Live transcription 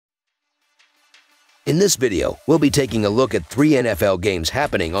In this video, we'll be taking a look at 3 NFL games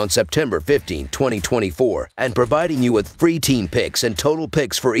happening on September 15, 2024, and providing you with free team picks and total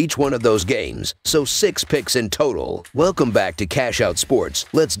picks for each one of those games, so 6 picks in total. Welcome back to Cash Out Sports.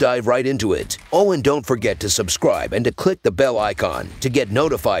 Let's dive right into it. Oh, and don't forget to subscribe and to click the bell icon to get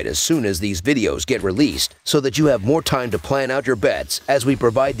notified as soon as these videos get released, so that you have more time to plan out your bets as we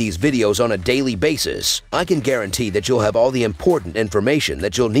provide these videos on a daily basis. I can guarantee that you'll have all the important information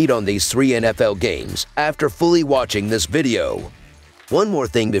that you'll need on these 3 NFL games after fully watching this video. One more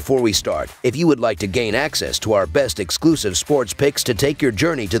thing before we start. If you would like to gain access to our best exclusive sports picks to take your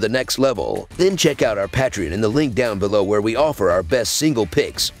journey to the next level, then check out our Patreon in the link down below, where we offer our best single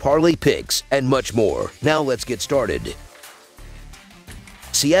picks, parlay picks, and much more. Now let's get started.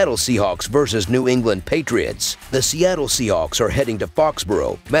 Seattle Seahawks versus New England Patriots. The Seattle Seahawks are heading to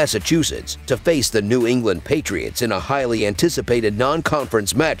Foxborough, Massachusetts, to face the New England Patriots in a highly anticipated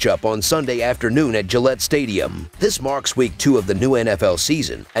non-conference matchup on Sunday afternoon at Gillette Stadium. This marks week 2 of the new NFL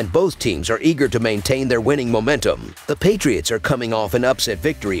season, and both teams are eager to maintain their winning momentum. The Patriots are coming off an upset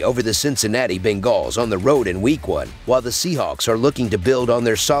victory over the Cincinnati Bengals on the road in week 1, while the Seahawks are looking to build on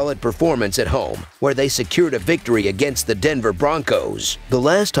their solid performance at home, where they secured a victory against the Denver Broncos. The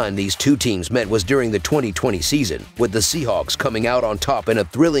last time these two teams met was during the 2020 season, with the Seahawks coming out on top in a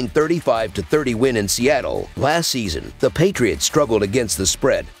thrilling 35-30 win in Seattle. Last season, the Patriots struggled against the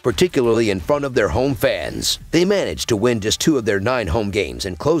spread, particularly in front of their home fans. They managed to win just 2 of their 9 home games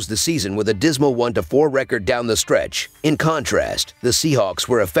and closed the season with a dismal 1-4 record down the stretch. In contrast, the Seahawks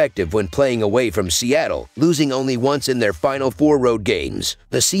were effective when playing away from Seattle, losing only once in their final 4 road games.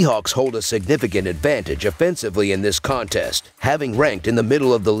 The Seahawks hold a significant advantage offensively in this contest, having ranked in the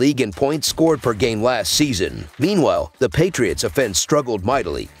middle of the league in points scored per game last season. Meanwhile, the Patriots' offense struggled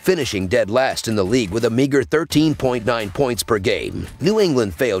mightily, finishing dead last in the league with a meager 13.9 points per game. New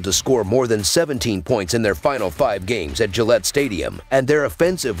England failed to score more than 17 points in their final 5 games at Gillette Stadium, and their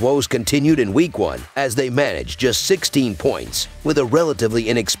offensive woes continued in week 1 as they managed just 16 points. With a relatively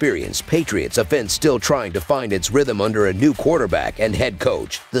inexperienced Patriots offense still trying to find its rhythm under a new quarterback and head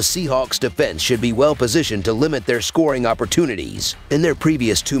coach, the Seahawks defense should be well positioned to limit their scoring opportunities. In their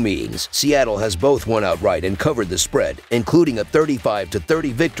previous 2 meetings, Seattle has both won outright and covered the spread, including a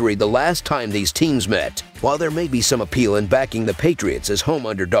 35-30 victory the last time these teams met. While there may be some appeal in backing the Patriots as home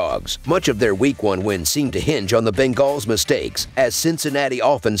underdogs, much of their Week 1 wins seem to hinge on the Bengals' mistakes, as Cincinnati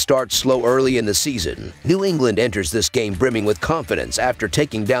often starts slow early in the season. New England enters this game brimming with confidence after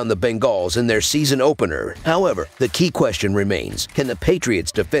taking down the Bengals in their season opener. However, the key question remains: can the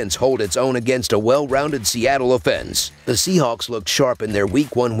Patriots' defense hold its own against a well-rounded Seattle offense? The Seahawks looked sharp in their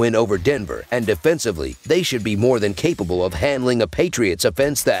Week 1 win over Denver, and defensively, they should be more than capable of handling a Patriots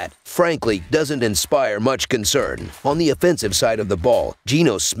offense that, frankly, doesn't inspire much concern. On the offensive side of the ball,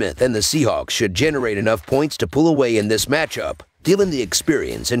 Geno Smith and the Seahawks should generate enough points to pull away in this matchup. Given the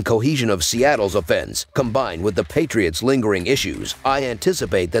experience and cohesion of Seattle's offense, combined with the Patriots' lingering issues, I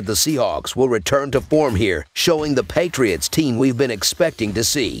anticipate that the Seahawks will return to form here, showing the Patriots team we've been expecting to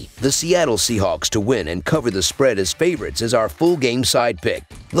see. The Seattle Seahawks to win and cover the spread as favorites is our full game side pick.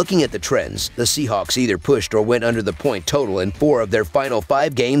 Looking at the trends, the Seahawks either pushed or went under the point total in 4 of their final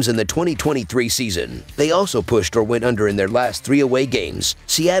 5 games in the 2023 season. They also pushed or went under in their last 3 away games.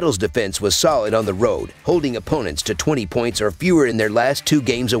 Seattle's defense was solid on the road, holding opponents to 20 points or fewer in their last 2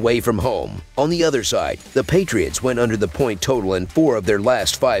 games away from home. On the other side, the Patriots went under the point total in 4 of their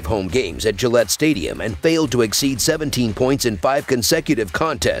last 5 home games at Gillette Stadium and failed to exceed 17 points in 5 consecutive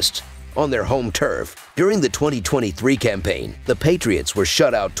contests on their home turf. During the 2023 campaign, the Patriots were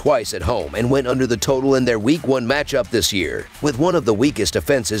shut out twice at home and went under the total in their Week 1 matchup this year. With one of the weakest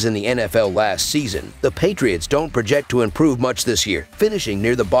offenses in the NFL last season, the Patriots don't project to improve much this year, finishing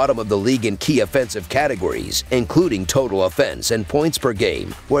near the bottom of the league in key offensive categories, including total offense and points per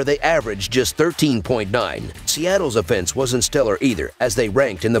game, where they averaged just 13.9. Seattle's offense wasn't stellar either, as they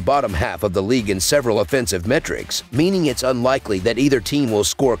ranked in the bottom half of the league in several offensive metrics, meaning it's unlikely that either team will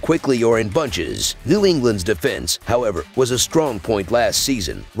score quickly or in bunches. New England's defense, however, was a strong point last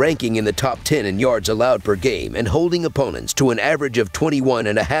season, ranking in the top 10 in yards allowed per game and holding opponents to an average of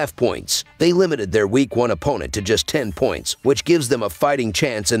 21.5 points. They limited their Week 1 opponent to just 10 points, which gives them a fighting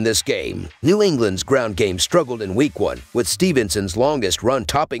chance in this game. New England's ground game struggled in Week 1, with Stevenson's longest run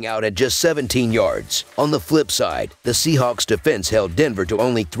topping out at just 17 yards. On the flip side, the Seahawks' defense held Denver to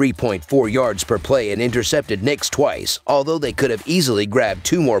only 3.4 yards per play and intercepted Knicks twice, although they could have easily grabbed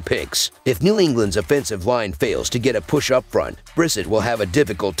 2 more picks. If New England's offense offensive line fails to get a push up front, Brissett will have a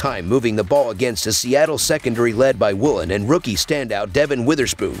difficult time moving the ball against a Seattle secondary led by Woolen and rookie standout Devin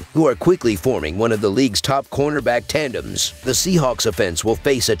Witherspoon, who are quickly forming one of the league's top cornerback tandems. The Seahawks offense will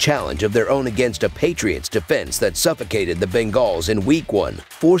face a challenge of their own against a Patriots defense that suffocated the Bengals in Week 1,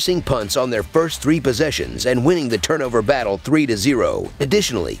 forcing punts on their first 3 possessions and winning the turnover battle 3-0.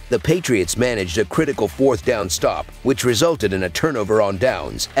 Additionally, the Patriots managed a critical 4th down stop, which resulted in a turnover on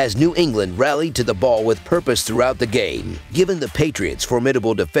downs, as New England rallied to the ball with purpose throughout the game. Given the Patriots'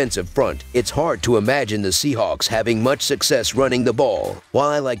 formidable defensive front, it's hard to imagine the Seahawks having much success running the ball. While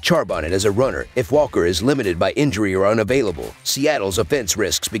I like Charbonnet as a runner, if Walker is limited by injury or unavailable, Seattle's offense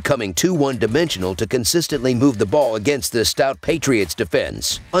risks becoming too one-dimensional to consistently move the ball against the stout Patriots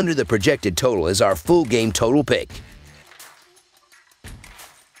defense. Under the projected total is our full game total pick.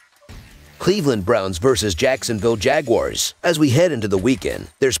 Cleveland Browns versus Jacksonville Jaguars. As we head into the weekend,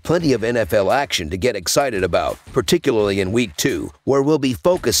 there's plenty of NFL action to get excited about, particularly in Week 2, where we'll be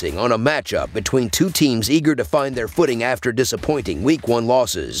focusing on a matchup between 2 teams eager to find their footing after disappointing Week 1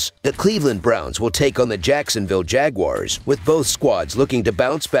 losses. The Cleveland Browns will take on the Jacksonville Jaguars, with both squads looking to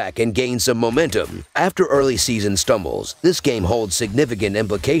bounce back and gain some momentum. After early season stumbles, this game holds significant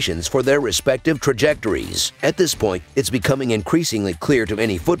implications for their respective trajectories. At this point, it's becoming increasingly clear to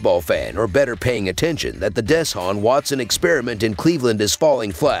any football fan or better paying attention that the Deshaun Watson experiment in Cleveland is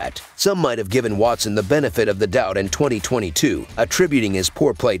falling flat. Some might have given Watson the benefit of the doubt in 2022, attributing his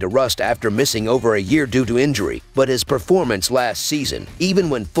poor play to rust after missing over a year due to injury, but his performance last season, even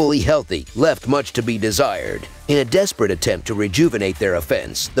when fully healthy, left much to be desired. In a desperate attempt to rejuvenate their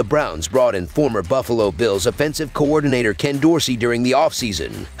offense, the Browns brought in former Buffalo Bills offensive coordinator Ken Dorsey during the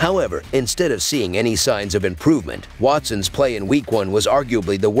offseason. However, instead of seeing any signs of improvement, Watson's play in Week 1 was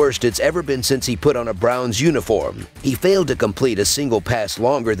arguably the worst it's ever been since he put on a Browns uniform. He failed to complete a single pass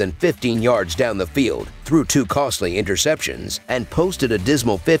longer than 15 yards down the field, threw 2 costly interceptions, and posted a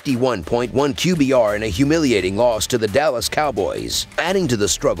dismal 51.1 QBR in a humiliating loss to the Dallas Cowboys. Adding to the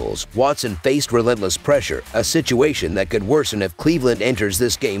struggles, Watson faced relentless pressure, a situation that could worsen if Cleveland enters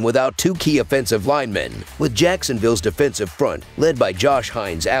this game without 2 key offensive linemen. With Jacksonville's defensive front, led by Josh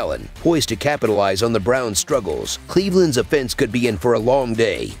Hines-Allen, poised to capitalize on the Browns' struggles, Cleveland's offense could be in for a long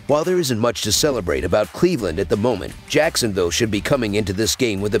day. While there isn't much to celebrate about Cleveland at the moment, Jacksonville should be coming into this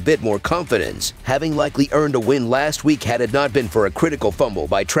game with a bit more confidence, having likely earned a win last week had it not been for a critical fumble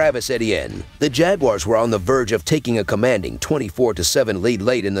by Travis Etienne. The Jaguars were on the verge of taking a commanding 24-7 lead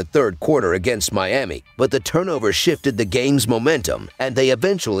late in the 3rd quarter against Miami, but the turnover shifted the game's momentum, and they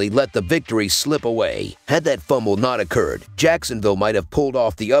eventually let the victory slip away. Had that fumble not occurred, Jacksonville might have pulled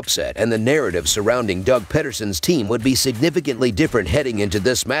off the upset, and the narrative surrounding Doug Peterson's team would be significantly different heading into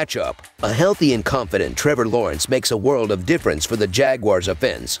this matchup. A healthy and confident Trevor Lawrence makes a world of difference for the Jaguars'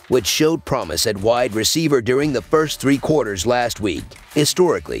 offense, which showed promise at wide receiver during the first 3 quarters last week.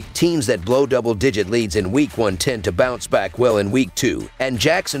 Historically, teams that blow double-digit leads in Week 1 tend to bounce back well in Week 2, and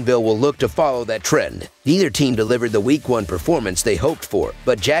Jacksonville will look to follow that trend. Neither team delivered the Week 1 performance they hoped for,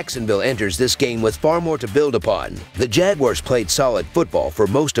 but Jacksonville enters this game with far more to build upon. The Jaguars played solid football for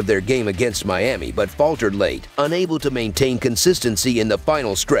most of their game against Miami but faltered late, unable to maintain consistency in the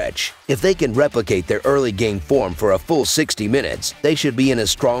final stretch. If they can replicate their early game form for a full 60 minutes, they should be in a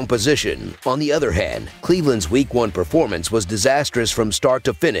strong position. On the other hand, Cleveland's Week 1 performance was disastrous from start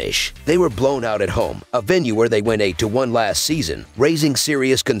to finish. They were blown out at home, a venue where they went 8-1 last season, raising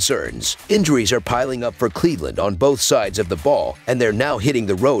serious concerns. Injuries are piling up for Cleveland on both sides of the ball, and they're now hitting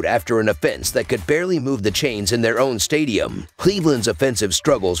the road after an offense that could barely move the chains in their own stadium. Cleveland's offensive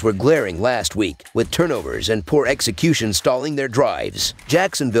struggles were glaring last week, with turnovers and poor execution stalling their drives.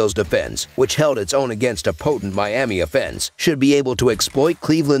 Jacksonville's defense, which held its own against a potent Miami offense, should be able to exploit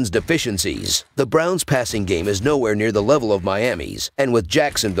Cleveland's deficiencies. The Browns' passing game is nowhere near the level of Miami's, and with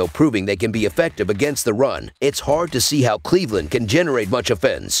Jacksonville proving they can be effective against the run, it's hard to see how Cleveland can generate much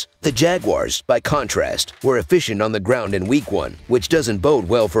offense. The Jaguars, by contrast, were efficient on the ground in Week 1, which doesn't bode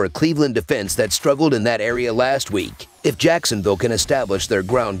well for a Cleveland defense that struggled in that area last week. If Jacksonville can establish their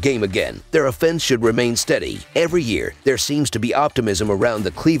ground game again, their offense should remain steady. Every year, there seems to be optimism around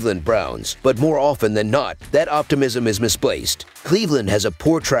the Cleveland Browns, but more often than not, that optimism is misplaced. Cleveland has a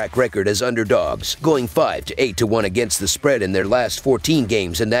poor track record as underdogs, going 5-8-1 against the spread in their last 14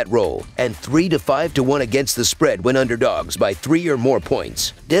 games in that role, and 3-5-1 against the spread when underdogs by 3 or more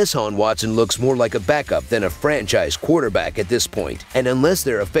points. Deshaun Watson looks more like a backup than a franchise quarterback at this point, and unless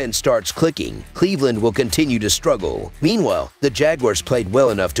their offense starts clicking, Cleveland will continue to struggle. Meanwhile, the Jaguars played well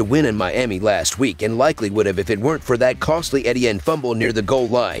enough to win in Miami last week and likely would have if it weren't for that costly Etienne fumble near the goal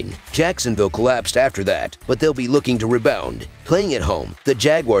line. Jacksonville collapsed after that, but they'll be looking to rebound. Playing at home, the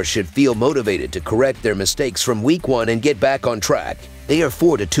Jaguars should feel motivated to correct their mistakes from Week 1 and get back on track. They are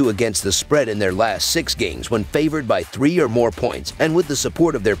 4-2 against the spread in their last 6 games when favored by 3 or more points, and with the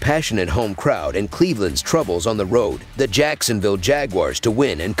support of their passionate home crowd and Cleveland's troubles on the road, the Jacksonville Jaguars to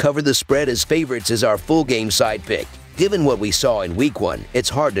win and cover the spread as favorites is our full game side pick. Given what we saw in Week 1, it's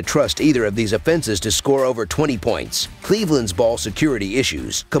hard to trust either of these offenses to score over 20 points. Cleveland's ball security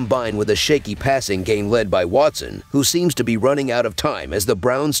issues, combined with a shaky passing game led by Watson, who seems to be running out of time as the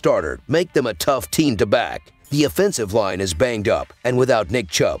Browns starter, make them a tough team to back. The offensive line is banged up, and without Nick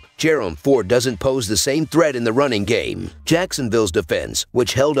Chubb, Jerome Ford doesn't pose the same threat in the running game. Jacksonville's defense,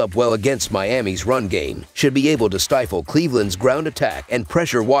 which held up well against Miami's run game, should be able to stifle Cleveland's ground attack and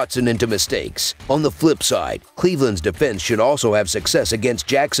pressure Watson into mistakes. On the flip side, Cleveland's defense should also have success against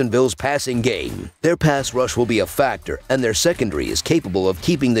Jacksonville's passing game. Their pass rush will be a factor, and their secondary is capable of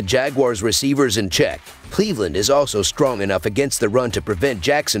keeping the Jaguars' receivers in check. Cleveland is also strong enough against the run to prevent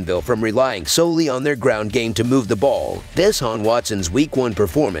Jacksonville from relying solely on their ground game to move the ball. Deshaun Watson's Week 1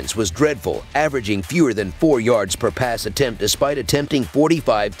 performance was dreadful, averaging fewer than 4 yards per pass attempt despite attempting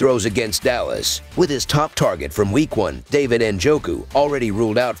 45 throws against Dallas. With his top target from Week 1, David Njoku, already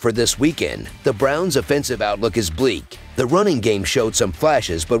ruled out for this weekend, the Browns' offensive outlook is bleak. The running game showed some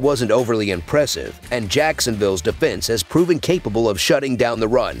flashes but wasn't overly impressive, and Jacksonville's defense has proven capable of shutting down the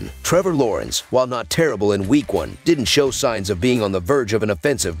run. Trevor Lawrence, while not terrible in Week 1, didn't show signs of being on the verge of an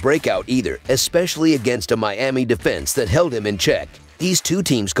offensive breakout either, especially against a Miami defense that held him in check. These two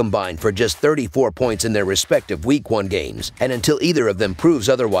teams combined for just 34 points in their respective Week 1 games, and until either of them proves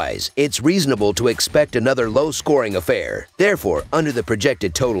otherwise, it's reasonable to expect another low-scoring affair. Therefore, under the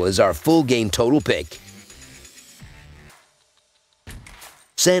projected total is our full game total pick.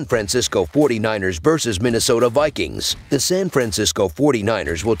 San Francisco 49ers versus Minnesota Vikings. The San Francisco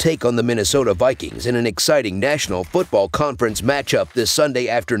 49ers will take on the Minnesota Vikings in an exciting National Football Conference matchup this Sunday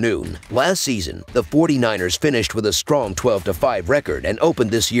afternoon. Last season, the 49ers finished with a strong 12-5 record and opened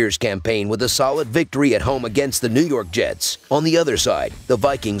this year's campaign with a solid victory at home against the New York Jets. On the other side, the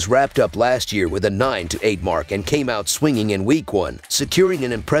Vikings wrapped up last year with a 9-8 mark and came out swinging in Week 1, securing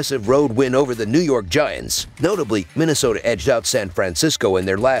an impressive road win over the New York Giants. Notably, Minnesota edged out San Francisco in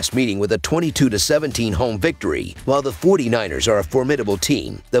their last meeting with a 22-17 home victory. While the 49ers are a formidable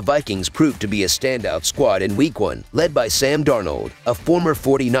team, the Vikings proved to be a standout squad in Week 1, led by Sam Darnold, a former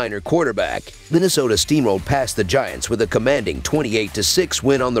 49er quarterback. Minnesota steamrolled past the Giants with a commanding 28-6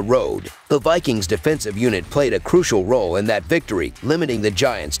 win on the road. The Vikings' defensive unit played a crucial role in that victory, limiting the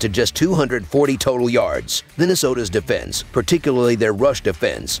Giants to just 240 total yards. Minnesota's defense, particularly their rush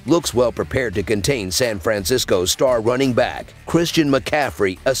defense, looks well prepared to contain San Francisco's star running back, Christian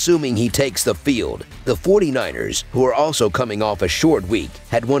McCaffrey, assuming he takes the field. The 49ers, who are also coming off a short week,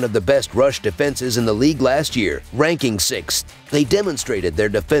 had one of the best rush defenses in the league last year, ranking 6th. They demonstrated their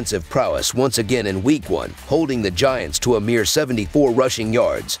defensive prowess once again in Week 1, holding the Giants to a mere 74 rushing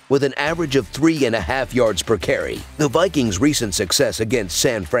yards, with an average of 3.5 yards per carry. The Vikings' recent success against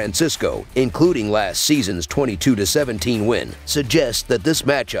San Francisco, including last season's 22-17 win, suggests that this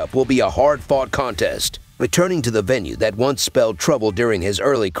matchup will be a hard-fought contest. Returning to the venue that once spelled trouble during his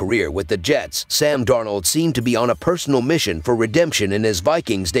early career with the Jets, Sam Darnold seemed to be on a personal mission for redemption in his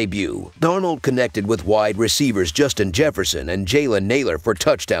Vikings debut. Darnold connected with wide receivers Justin Jefferson and Jalen Nailor for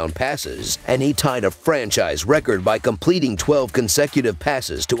touchdown passes, and he tied a franchise record by completing 12 consecutive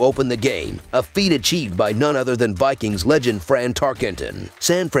passes to open the game, a feat achieved by none other than Vikings legend Fran Tarkenton.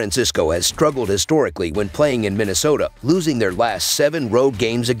 San Francisco has struggled historically when playing in Minnesota, losing their last 7 road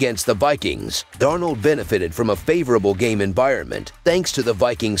games against the Vikings. Darnold benefited from a favorable game environment thanks to the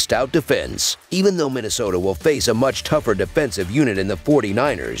Vikings' stout defense. Even though Minnesota will face a much tougher defensive unit in the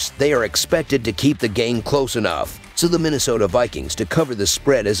 49ers, they are expected to keep the game close enough. So the Minnesota Vikings to cover the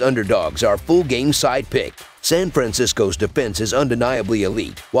spread as underdogs are full game side pick. San Francisco's defense is undeniably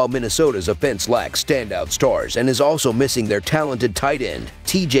elite, while Minnesota's offense lacks standout stars and is also missing their talented tight end,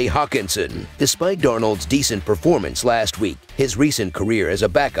 T.J. Hawkinson. Despite Darnold's decent performance last week, his recent career as a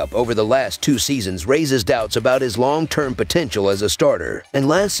backup over the last 2 seasons raises doubts about his long-term potential as a starter. In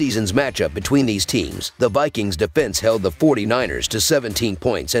last season's matchup between these teams, the Vikings' defense held the 49ers to 17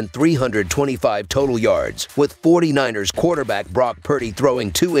 points and 325 total yards, with 49ers quarterback Brock Purdy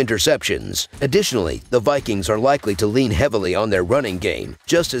throwing 2 interceptions. Additionally, the Vikings are likely to lean heavily on their running game,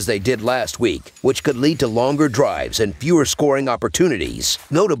 just as they did last week, which could lead to longer drives and fewer scoring opportunities.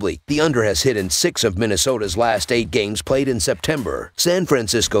 Notably, the under has hit in 6 of Minnesota's last 8 games played in September. San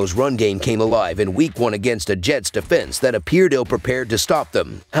Francisco's run game came alive in Week 1 against a Jets defense that appeared ill-prepared to stop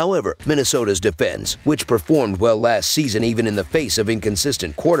them. However, Minnesota's defense, which performed well last season even in the face of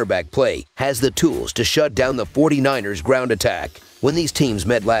inconsistent quarterback play, has the tools to shut down the 49ers' ground attack. When these teams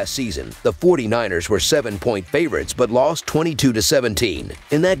met last season, the 49ers were 7-point favorites but lost 22-17.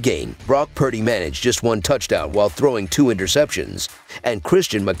 In that game, Brock Purdy managed just 1 touchdown while throwing 2 interceptions, and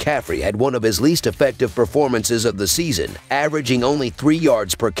Christian McCaffrey had one of his least effective performances of the season, averaging only 3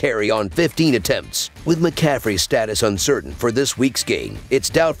 yards per carry on 15 attempts. With McCaffrey's status uncertain for this week's game,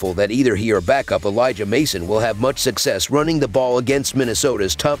 it's doubtful that either he or backup Elijah Mason will have much success running the ball against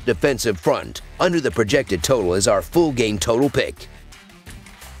Minnesota's tough defensive front. Under the projected total is our full game total pick.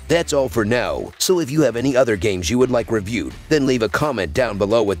 That's all for now, so if you have any other games you would like reviewed, then leave a comment down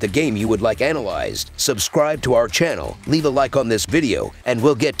below with the game you would like analyzed. Subscribe to our channel, leave a like on this video, and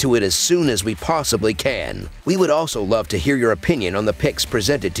we'll get to it as soon as we possibly can. We would also love to hear your opinion on the picks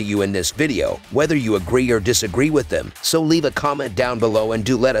presented to you in this video, whether you agree or disagree with them, so leave a comment down below and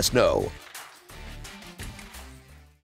do let us know.